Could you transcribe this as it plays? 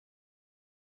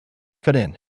Cut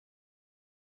in.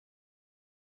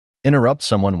 Interrupt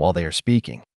someone while they are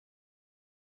speaking.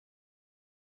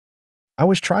 I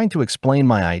was trying to explain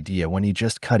my idea when he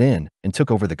just cut in and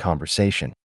took over the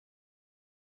conversation.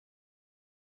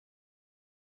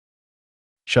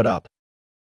 Shut up.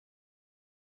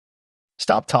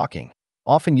 Stop talking,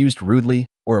 often used rudely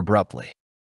or abruptly.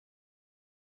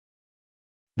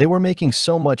 They were making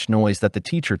so much noise that the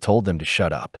teacher told them to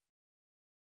shut up.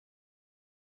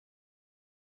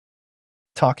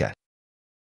 Talk at.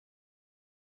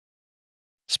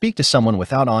 Speak to someone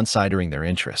without on-siding their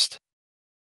interest.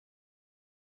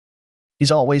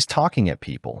 He's always talking at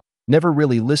people, never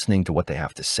really listening to what they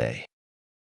have to say.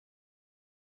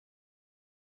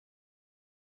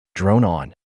 Drone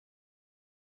on.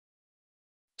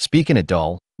 Speak in a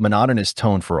dull, monotonous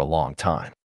tone for a long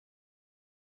time.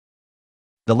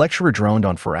 The lecturer droned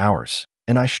on for hours,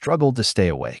 and I struggled to stay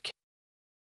awake.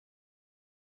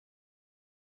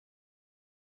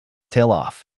 Tail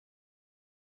off.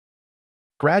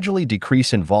 Gradually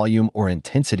decrease in volume or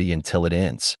intensity until it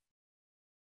ends.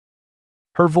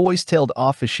 Her voice tailed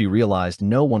off as she realized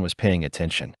no one was paying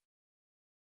attention.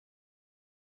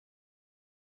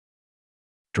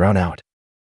 Drown out.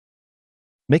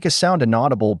 Make a sound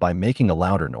inaudible by making a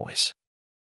louder noise.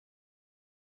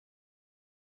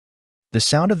 The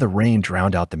sound of the rain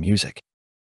drowned out the music.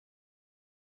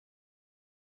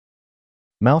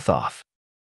 Mouth off.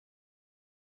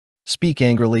 Speak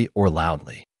angrily or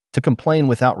loudly, to complain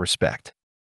without respect.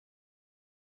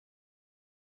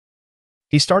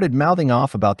 He started mouthing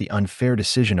off about the unfair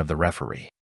decision of the referee.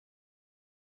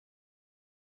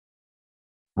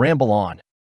 Ramble on.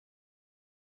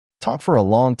 Talk for a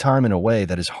long time in a way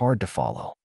that is hard to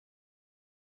follow.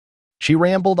 She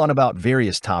rambled on about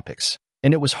various topics,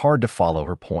 and it was hard to follow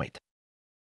her point.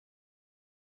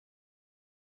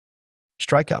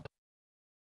 Strike up.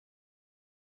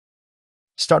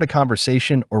 Start a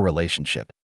conversation or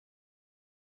relationship.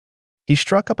 He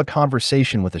struck up a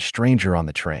conversation with a stranger on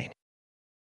the train.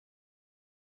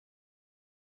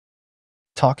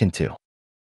 Talk into.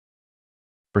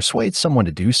 Persuade someone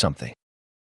to do something.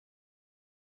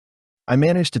 I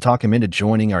managed to talk him into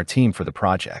joining our team for the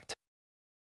project.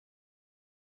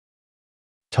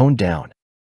 Tone down.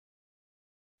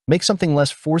 Make something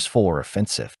less forceful or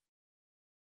offensive.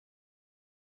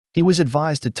 He was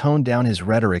advised to tone down his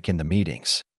rhetoric in the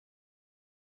meetings.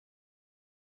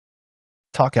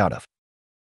 Talk out of.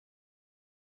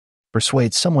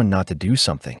 Persuade someone not to do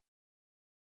something.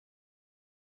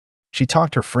 She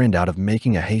talked her friend out of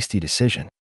making a hasty decision.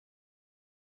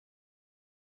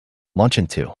 Launch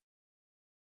into.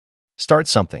 Start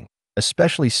something,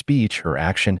 especially speech or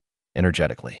action,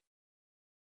 energetically.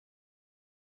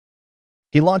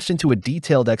 He launched into a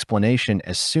detailed explanation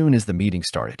as soon as the meeting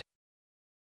started.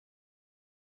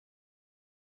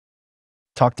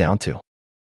 Talk down to.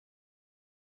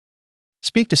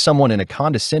 Speak to someone in a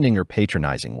condescending or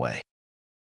patronizing way.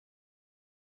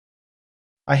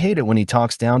 I hate it when he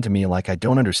talks down to me like I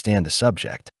don't understand the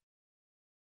subject.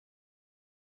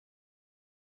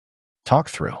 Talk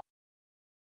through.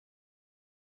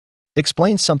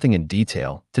 Explain something in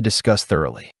detail to discuss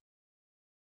thoroughly.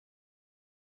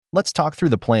 Let's talk through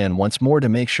the plan once more to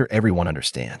make sure everyone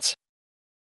understands.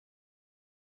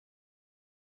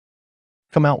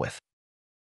 Come out with.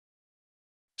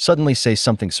 Suddenly say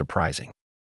something surprising.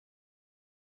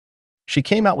 She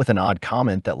came out with an odd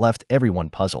comment that left everyone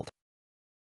puzzled.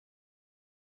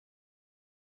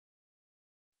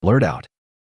 Blurt out.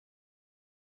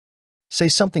 Say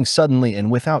something suddenly and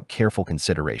without careful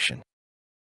consideration.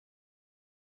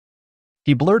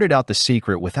 He blurted out the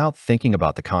secret without thinking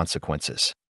about the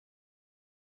consequences.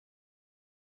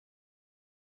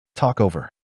 Talk over.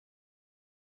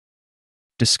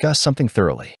 Discuss something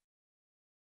thoroughly.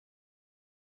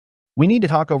 We need to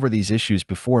talk over these issues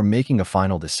before making a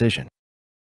final decision.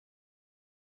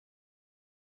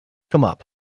 Come up.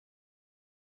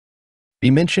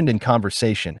 Be mentioned in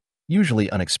conversation, usually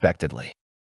unexpectedly.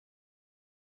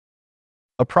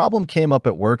 A problem came up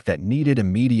at work that needed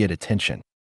immediate attention.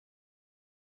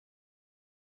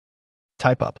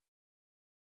 Type up.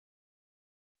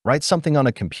 Write something on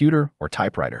a computer or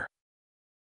typewriter.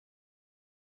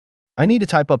 I need to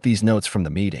type up these notes from the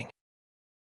meeting.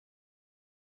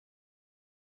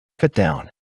 Cut down.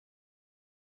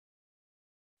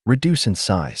 Reduce in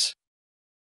size.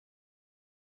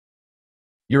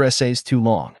 Your essay's too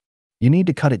long. You need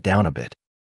to cut it down a bit.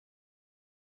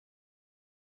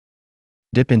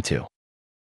 Dip into.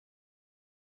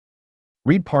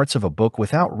 Read parts of a book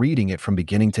without reading it from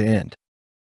beginning to end.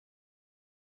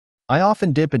 I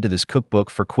often dip into this cookbook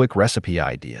for quick recipe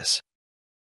ideas.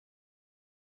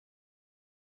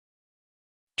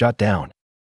 Jot down.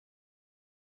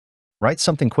 Write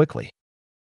something quickly.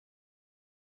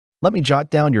 Let me jot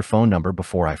down your phone number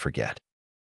before I forget.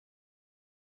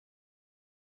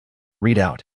 Read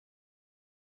out.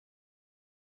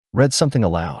 Read something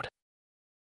aloud.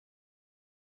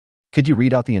 Could you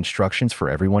read out the instructions for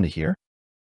everyone to hear?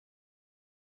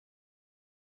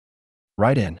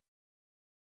 Write in.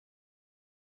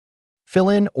 Fill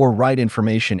in or write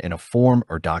information in a form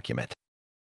or document.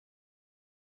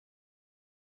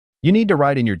 You need to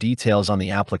write in your details on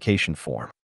the application form.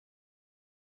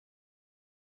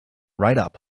 Write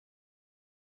up.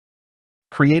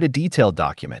 Create a detailed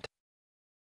document.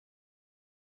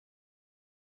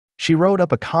 She wrote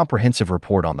up a comprehensive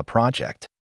report on the project.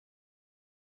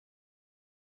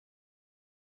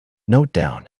 Note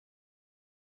down.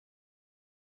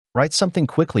 Write something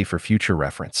quickly for future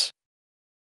reference.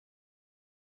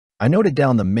 I noted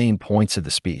down the main points of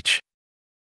the speech.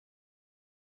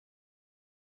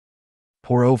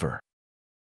 Pour over.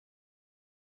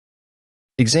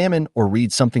 Examine or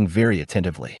read something very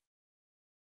attentively.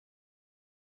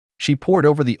 She pored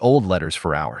over the old letters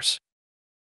for hours.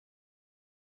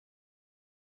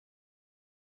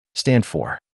 Stand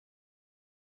for.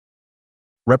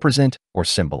 Represent or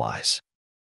symbolize.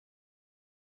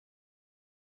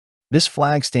 This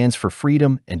flag stands for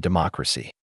freedom and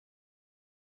democracy.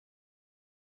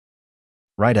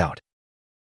 Write out.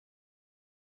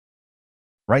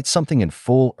 Write something in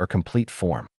full or complete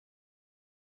form.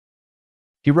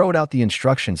 He wrote out the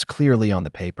instructions clearly on the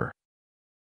paper.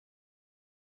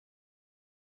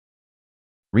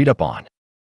 Read up on.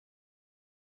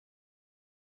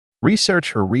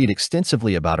 Research or read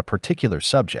extensively about a particular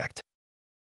subject.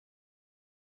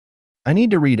 I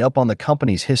need to read up on the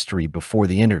company's history before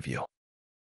the interview.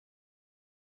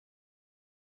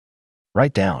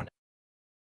 Write down.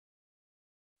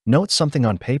 Note something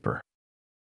on paper.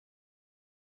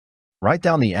 Write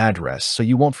down the address so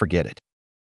you won't forget it.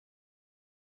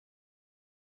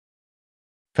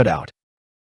 Cut out.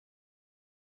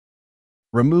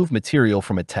 Remove material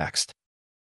from a text.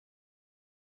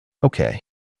 Okay,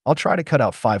 I'll try to cut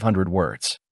out 500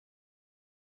 words.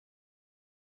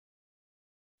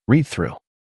 Read through.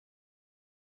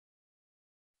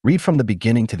 Read from the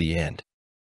beginning to the end.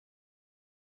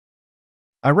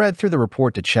 I read through the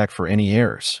report to check for any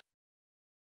errors.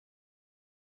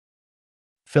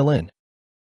 Fill in.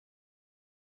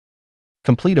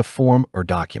 Complete a form or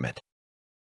document.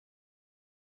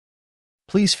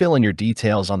 Please fill in your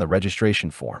details on the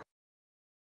registration form.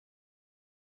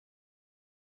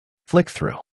 Flick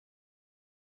through.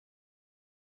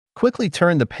 Quickly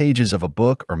turn the pages of a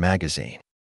book or magazine.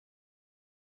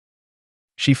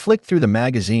 She flicked through the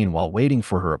magazine while waiting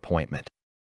for her appointment.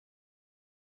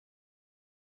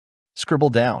 Scribble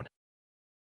down.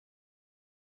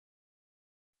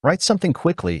 Write something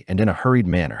quickly and in a hurried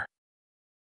manner.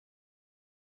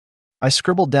 I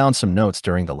scribbled down some notes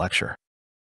during the lecture.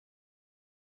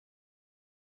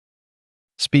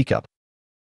 Speak up.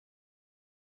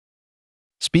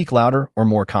 Speak louder or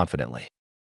more confidently.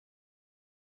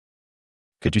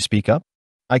 Could you speak up?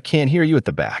 I can't hear you at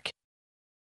the back.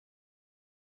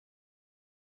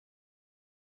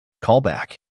 Call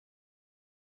back.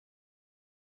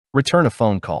 Return a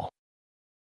phone call.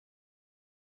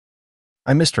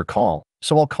 I missed her call,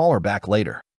 so I'll call her back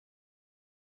later.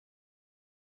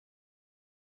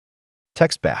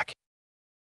 Text back.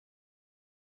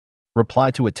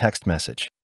 Reply to a text message.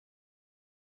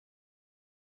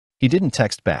 He didn't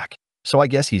text back, so I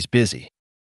guess he's busy.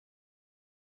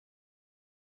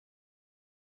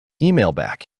 Email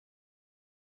back.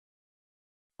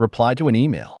 Reply to an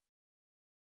email.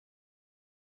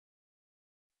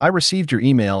 I received your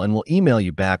email and will email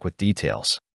you back with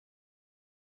details.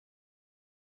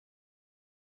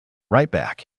 Write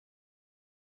back.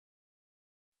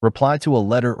 Reply to a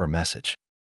letter or message.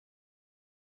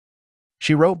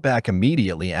 She wrote back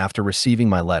immediately after receiving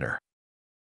my letter.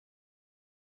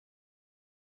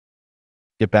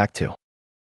 Get back to.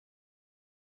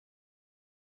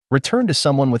 Return to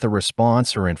someone with a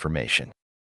response or information.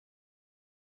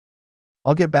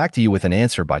 I'll get back to you with an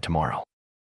answer by tomorrow.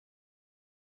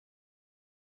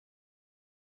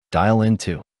 Dial in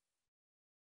to.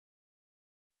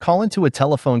 Call into a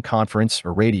telephone conference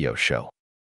or radio show.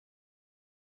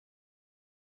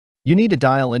 You need to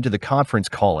dial into the conference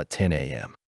call at 10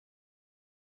 a.m.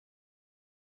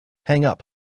 Hang up.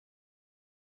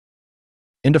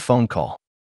 End a phone call.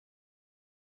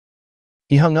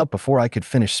 He hung up before I could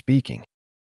finish speaking.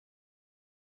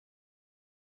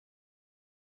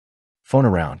 Phone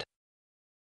around.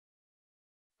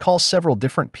 Call several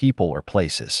different people or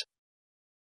places.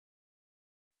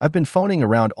 I've been phoning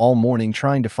around all morning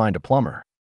trying to find a plumber.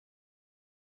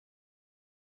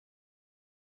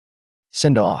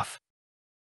 Send off.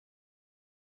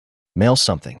 Mail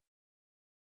something.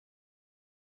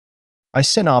 I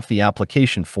sent off the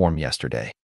application form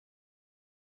yesterday.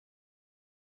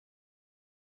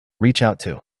 Reach out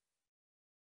to.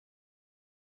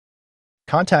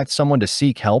 Contact someone to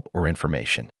seek help or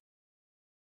information.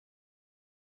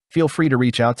 Feel free to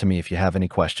reach out to me if you have any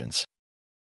questions.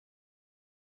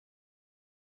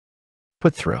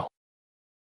 Put through.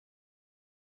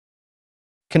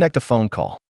 Connect a phone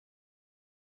call.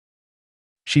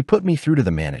 She put me through to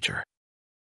the manager.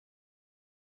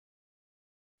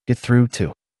 Get through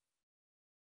to.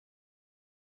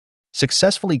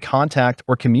 Successfully contact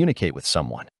or communicate with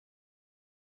someone.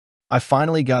 I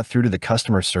finally got through to the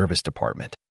customer service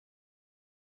department.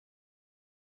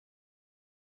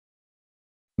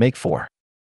 Make for.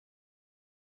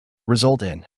 Result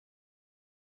in.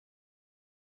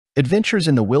 Adventures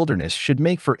in the wilderness should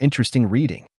make for interesting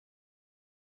reading.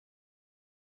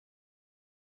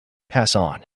 Pass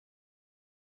on.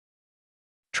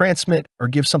 Transmit or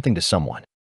give something to someone.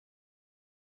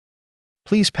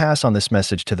 Please pass on this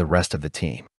message to the rest of the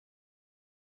team.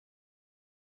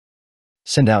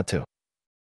 Send out to.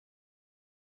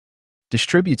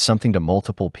 Distribute something to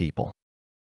multiple people.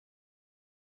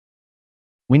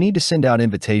 We need to send out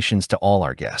invitations to all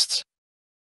our guests.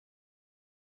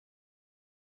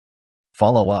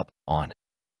 Follow up on.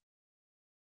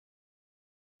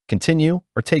 Continue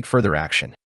or take further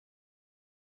action.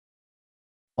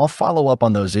 I'll follow up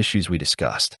on those issues we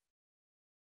discussed.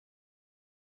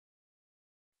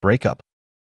 Break up.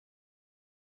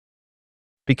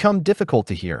 Become difficult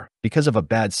to hear because of a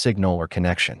bad signal or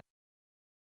connection.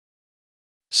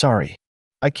 Sorry,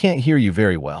 I can't hear you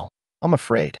very well. I'm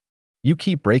afraid. You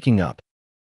keep breaking up.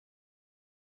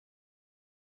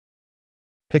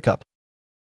 Pick up.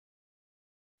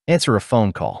 Answer a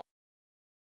phone call.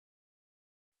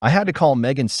 I had to call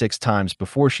Megan 6 times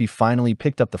before she finally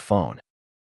picked up the phone.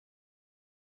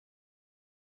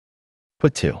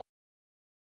 Put to.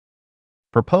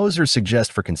 Propose or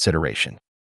suggest for consideration.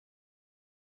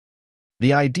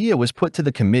 The idea was put to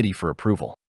the committee for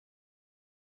approval.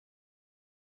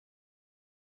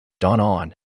 Dawn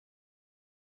on.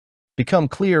 Become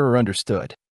clear or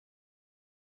understood.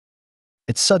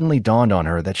 It suddenly dawned on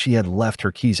her that she had left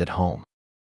her keys at home.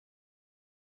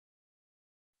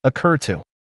 Occur to.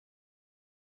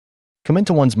 Come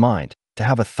into one's mind, to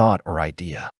have a thought or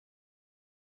idea.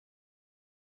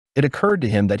 It occurred to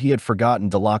him that he had forgotten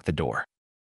to lock the door.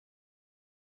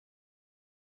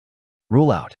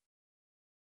 Rule out.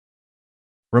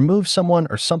 Remove someone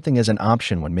or something as an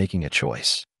option when making a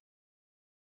choice.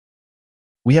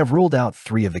 We have ruled out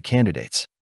 3 of the candidates.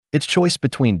 It's choice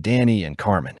between Danny and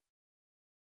Carmen.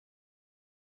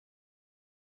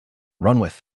 Run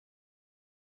with.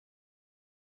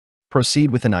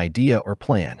 Proceed with an idea or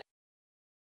plan.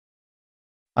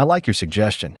 I like your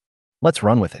suggestion. Let's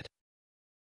run with it.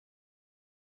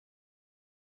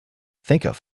 Think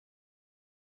of.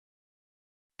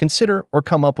 Consider or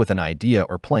come up with an idea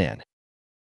or plan.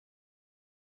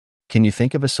 Can you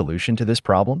think of a solution to this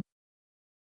problem?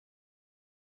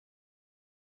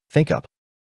 Think up.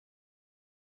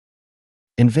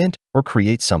 Invent or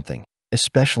create something,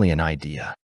 especially an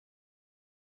idea.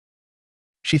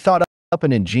 She thought up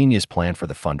an ingenious plan for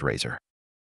the fundraiser.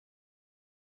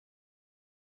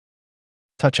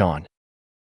 Touch on.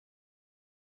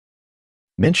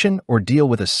 Mention or deal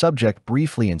with a subject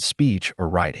briefly in speech or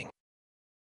writing.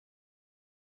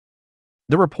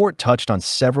 The report touched on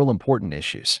several important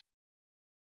issues.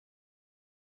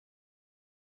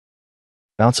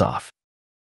 Bounce off.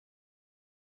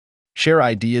 Share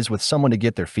ideas with someone to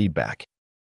get their feedback.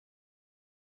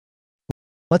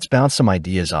 Let's bounce some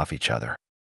ideas off each other.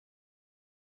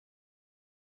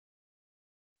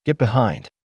 Get behind.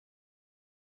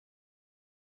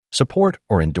 Support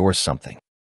or endorse something.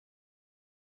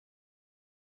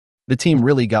 The team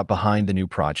really got behind the new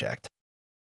project.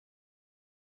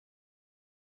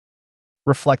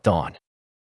 Reflect on.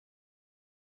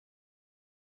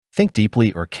 Think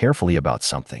deeply or carefully about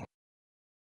something.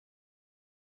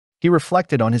 He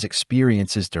reflected on his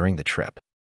experiences during the trip.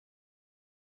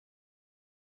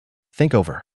 Think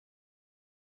over.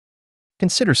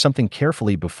 Consider something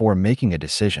carefully before making a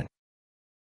decision.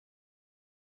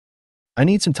 I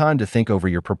need some time to think over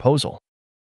your proposal.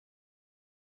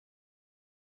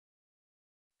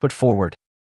 Put forward.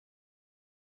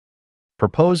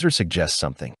 Propose or suggest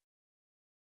something.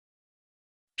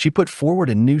 She put forward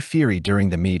a new theory during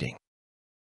the meeting.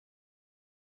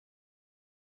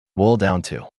 Boil down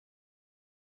to.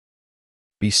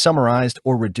 Be summarized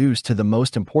or reduced to the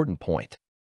most important point.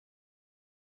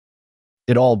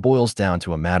 It all boils down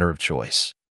to a matter of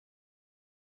choice.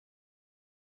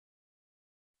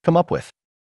 Come up with.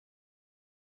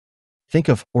 Think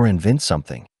of or invent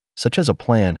something, such as a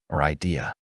plan or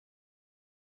idea.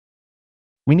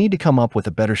 We need to come up with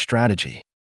a better strategy.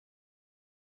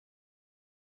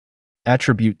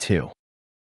 Attribute 2.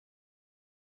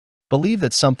 Believe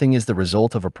that something is the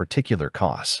result of a particular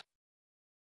cause.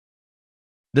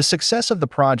 The success of the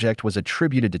project was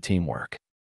attributed to teamwork.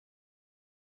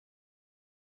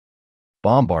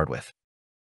 Bombard with.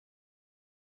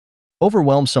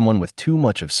 Overwhelm someone with too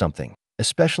much of something,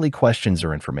 especially questions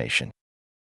or information.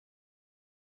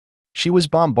 She was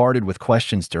bombarded with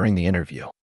questions during the interview.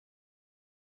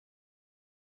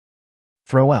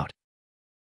 Throw out.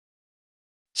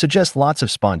 Suggest lots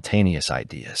of spontaneous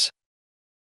ideas.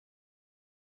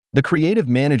 The creative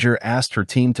manager asked her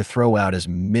team to throw out as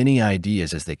many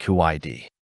ideas as they could.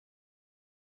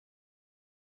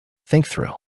 Think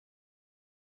through.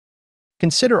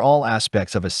 Consider all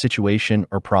aspects of a situation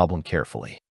or problem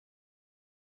carefully.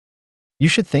 You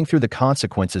should think through the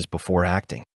consequences before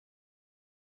acting.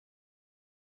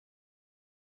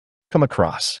 Come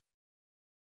across.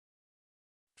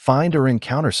 Find or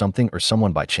encounter something or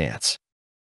someone by chance.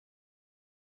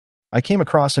 I came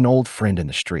across an old friend in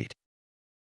the street.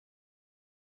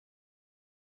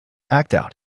 Act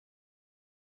out.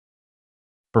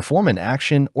 Perform an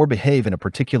action or behave in a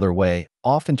particular way,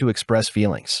 often to express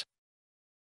feelings.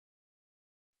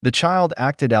 The child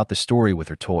acted out the story with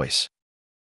her toys.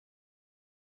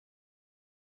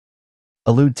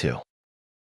 Allude to.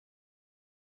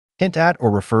 Hint at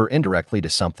or refer indirectly to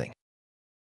something.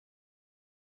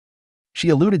 She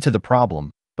alluded to the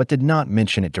problem, but did not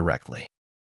mention it directly.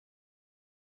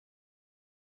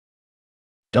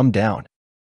 Dumb down.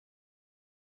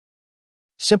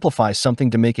 Simplify something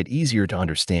to make it easier to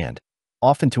understand,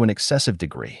 often to an excessive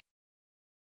degree.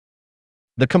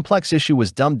 The complex issue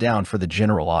was dumbed down for the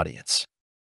general audience.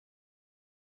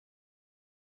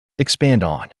 Expand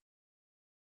on.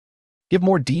 Give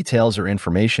more details or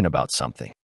information about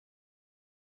something.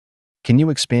 Can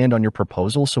you expand on your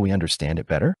proposal so we understand it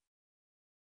better?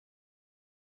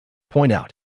 Point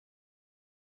out.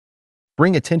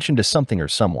 Bring attention to something or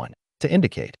someone, to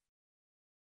indicate.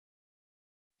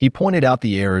 He pointed out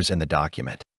the errors in the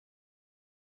document.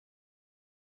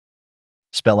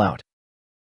 Spell out.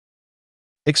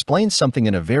 Explain something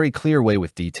in a very clear way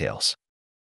with details.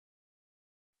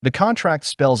 The contract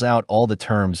spells out all the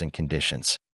terms and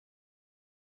conditions.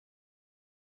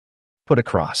 Put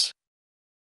across.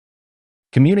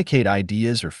 Communicate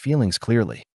ideas or feelings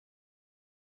clearly.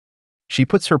 She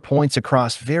puts her points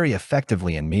across very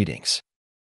effectively in meetings.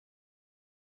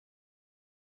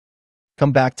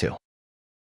 Come back to.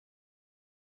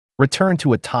 Return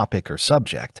to a topic or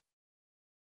subject.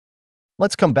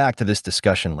 Let's come back to this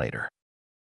discussion later.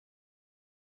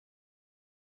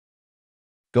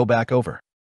 Go back over.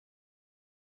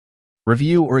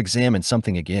 Review or examine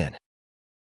something again.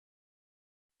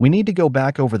 We need to go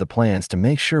back over the plans to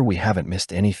make sure we haven't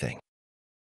missed anything.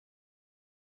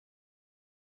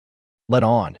 Let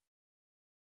on.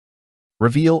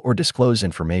 Reveal or disclose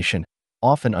information,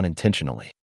 often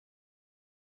unintentionally.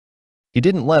 He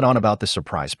didn't let on about the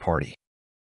surprise party.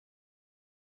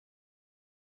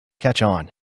 Catch on.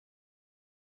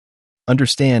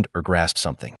 Understand or grasp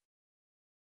something.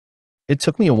 It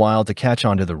took me a while to catch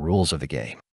on to the rules of the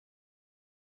game.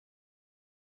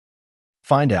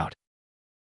 Find out.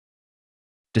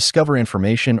 Discover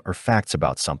information or facts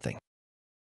about something.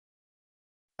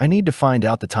 I need to find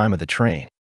out the time of the train.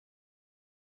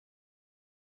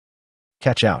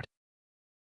 Catch out.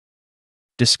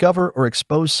 Discover or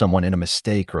expose someone in a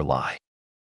mistake or lie.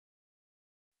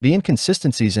 The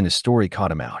inconsistencies in his story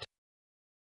caught him out.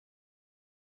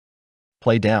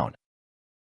 Play down.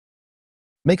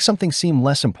 Make something seem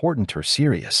less important or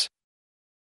serious.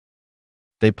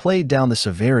 They played down the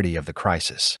severity of the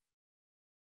crisis.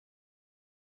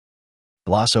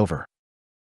 Gloss over.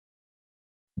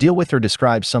 Deal with or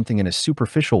describe something in a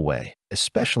superficial way,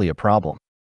 especially a problem.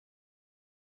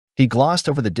 He glossed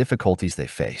over the difficulties they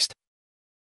faced.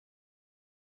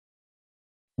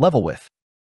 Level with.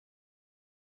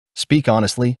 Speak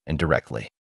honestly and directly.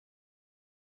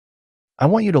 I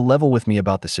want you to level with me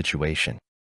about the situation.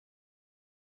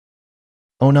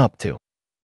 Own up to.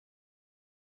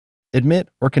 Admit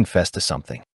or confess to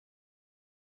something.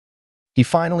 He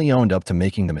finally owned up to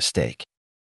making the mistake.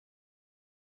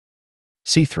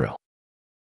 See through.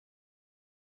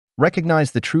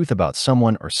 Recognize the truth about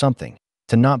someone or something,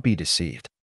 to not be deceived.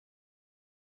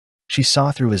 She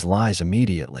saw through his lies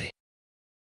immediately.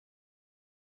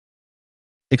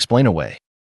 Explain away.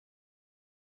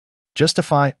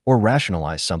 Justify or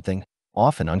rationalize something,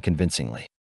 often unconvincingly.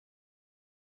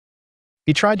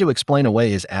 He tried to explain away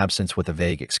his absence with a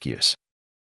vague excuse.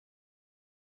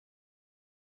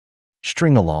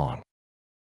 String along.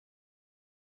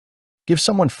 Give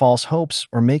someone false hopes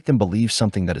or make them believe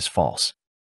something that is false.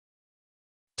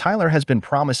 Tyler has been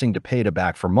promising to pay it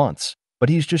back for months, but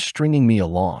he's just stringing me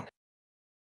along.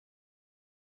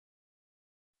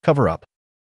 Cover up.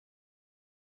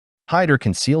 Hide or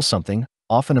conceal something,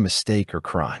 often a mistake or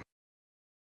crime.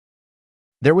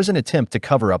 There was an attempt to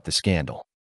cover up the scandal.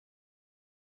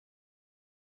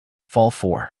 Fall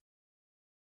for.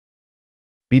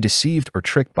 Be deceived or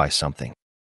tricked by something.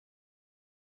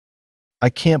 I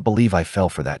can't believe I fell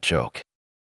for that joke.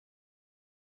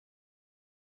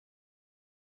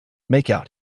 Make out.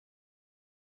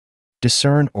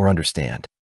 Discern or understand.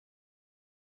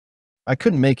 I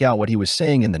couldn't make out what he was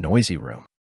saying in the noisy room.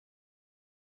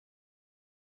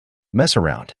 Mess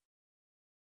around.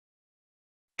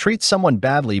 Treat someone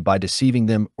badly by deceiving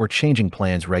them or changing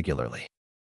plans regularly.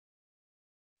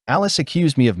 Alice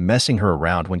accused me of messing her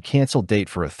around when canceled date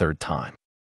for a third time.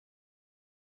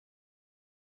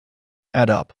 Add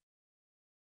up.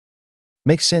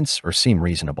 Make sense or seem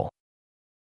reasonable.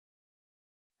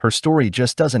 Her story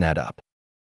just doesn't add up.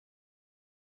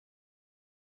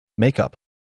 Make up.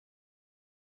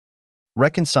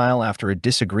 Reconcile after a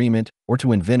disagreement or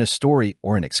to invent a story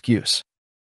or an excuse.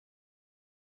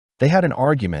 They had an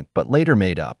argument but later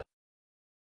made up.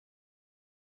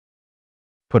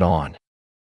 Put on.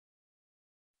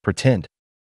 Pretend.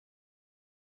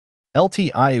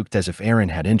 LT looked as if Aaron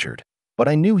had injured, but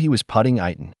I knew he was putting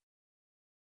Aiton.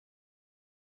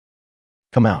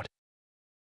 Come out.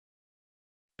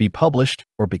 Be published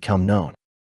or become known.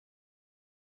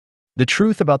 The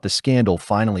truth about the scandal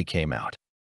finally came out.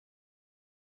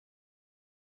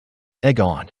 Egg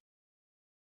on.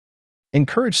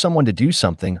 Encourage someone to do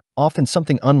something, often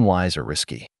something unwise or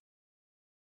risky.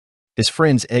 His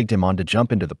friends egged him on to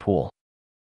jump into the pool.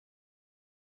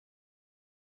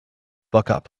 Buck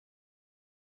up.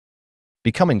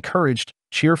 Become encouraged,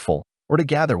 cheerful, or to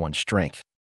gather one's strength.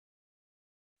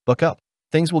 Buck up.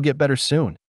 Things will get better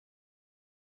soon.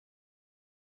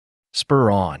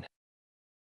 Spur on.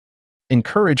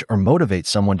 Encourage or motivate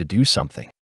someone to do something.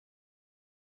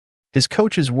 His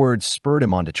coach's words spurred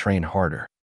him on to train harder.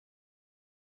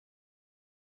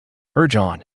 Urge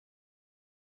on.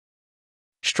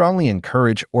 Strongly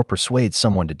encourage or persuade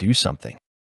someone to do something.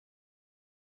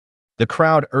 The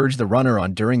crowd urged the runner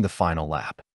on during the final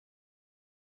lap.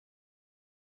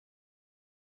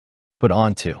 Put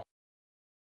on to.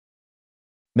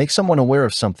 Make someone aware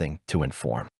of something, to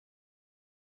inform.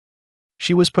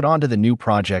 She was put onto the new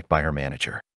project by her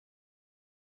manager.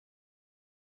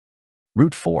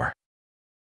 Root for.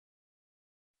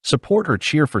 Support or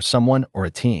cheer for someone or a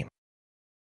team.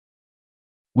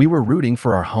 We were rooting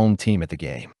for our home team at the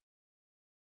game.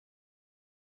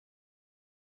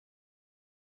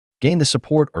 Gain the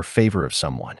support or favor of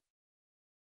someone.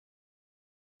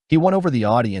 He won over the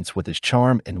audience with his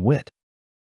charm and wit.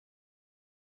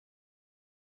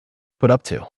 Put up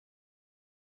to.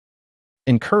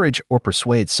 Encourage or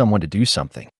persuade someone to do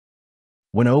something.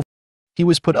 Win over. He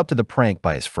was put up to the prank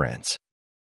by his friends.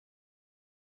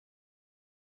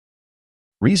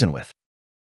 Reason with.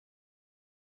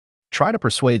 Try to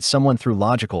persuade someone through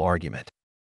logical argument.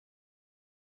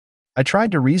 I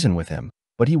tried to reason with him,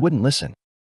 but he wouldn't listen.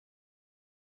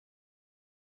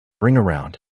 Bring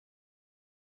around.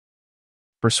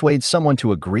 Persuade someone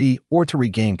to agree or to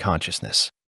regain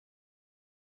consciousness.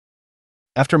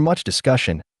 After much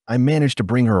discussion, I managed to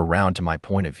bring her around to my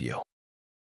point of view.